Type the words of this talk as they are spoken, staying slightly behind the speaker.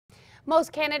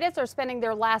Most candidates are spending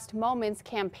their last moments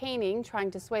campaigning, trying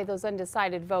to sway those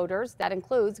undecided voters. That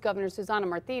includes Governor Susana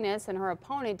Martinez and her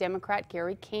opponent, Democrat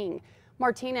KRQE.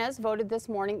 Martinez voted this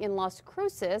morning in Las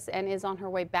Cruces and is on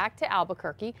her way back to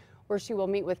Albuquerque, where she will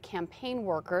meet with campaign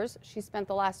workers. She spent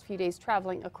the last few days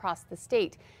traveling across the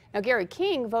state. Now, Gary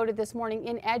King voted this morning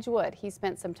in Edgewood. He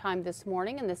spent some time this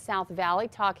morning in the South Valley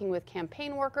talking with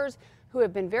campaign workers who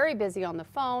have been very busy on the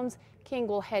phones. King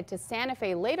will head to Santa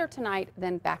Fe later tonight,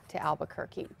 then back to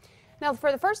Albuquerque. Now,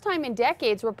 for the first time in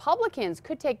decades, Republicans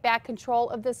could take back control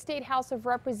of the State House of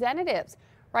Representatives.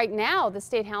 Right now, the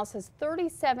State House has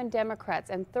 37 Democrats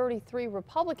and 33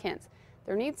 Republicans.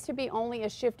 There needs to be only a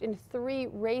shift in 3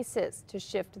 races to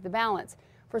shift the balance.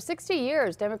 For 60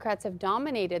 years, Democrats have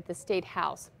dominated the State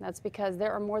House. That's because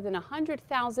there are more than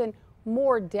 100,000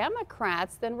 more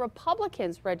Democrats than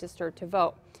Republicans registered to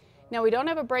vote. Now, we don't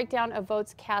have a breakdown of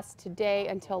votes cast today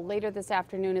until later this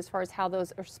afternoon as far as how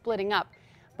those are splitting up.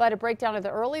 But a breakdown of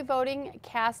the early voting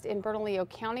cast in Bernalillo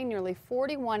County, nearly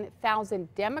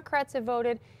 41,000 Democrats have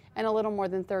voted and a little more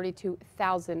than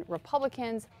 32,000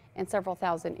 Republicans and several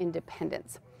thousand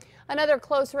independents. Another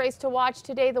close race to watch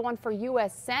today, the one for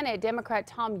U.S. Senate. Democrat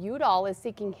Tom Udall is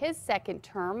seeking his second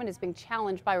term and is being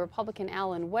challenged by Republican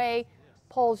Alan Way.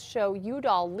 Polls show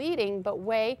Udall leading, but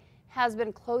Way has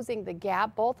been closing the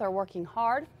gap. Both are working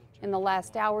hard in the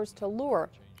last hours to lure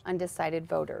undecided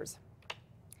voters.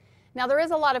 Now, there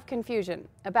is a lot of confusion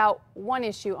about one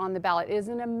issue on the ballot. It is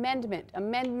an amendment,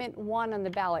 Amendment 1 on the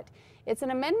ballot. It's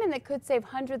an amendment that could save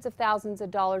hundreds of thousands of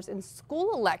dollars in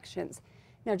school elections.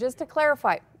 Now, just to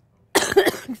clarify,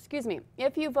 excuse me,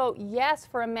 if you vote yes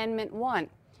for Amendment 1,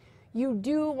 you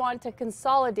do want to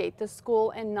consolidate the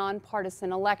school and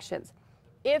nonpartisan elections.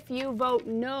 If you vote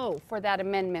no for that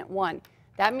Amendment 1,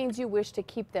 that means you wish to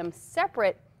keep them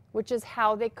separate, which is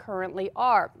how they currently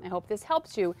are. I hope this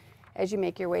helps you as you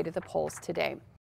make your way to the polls today.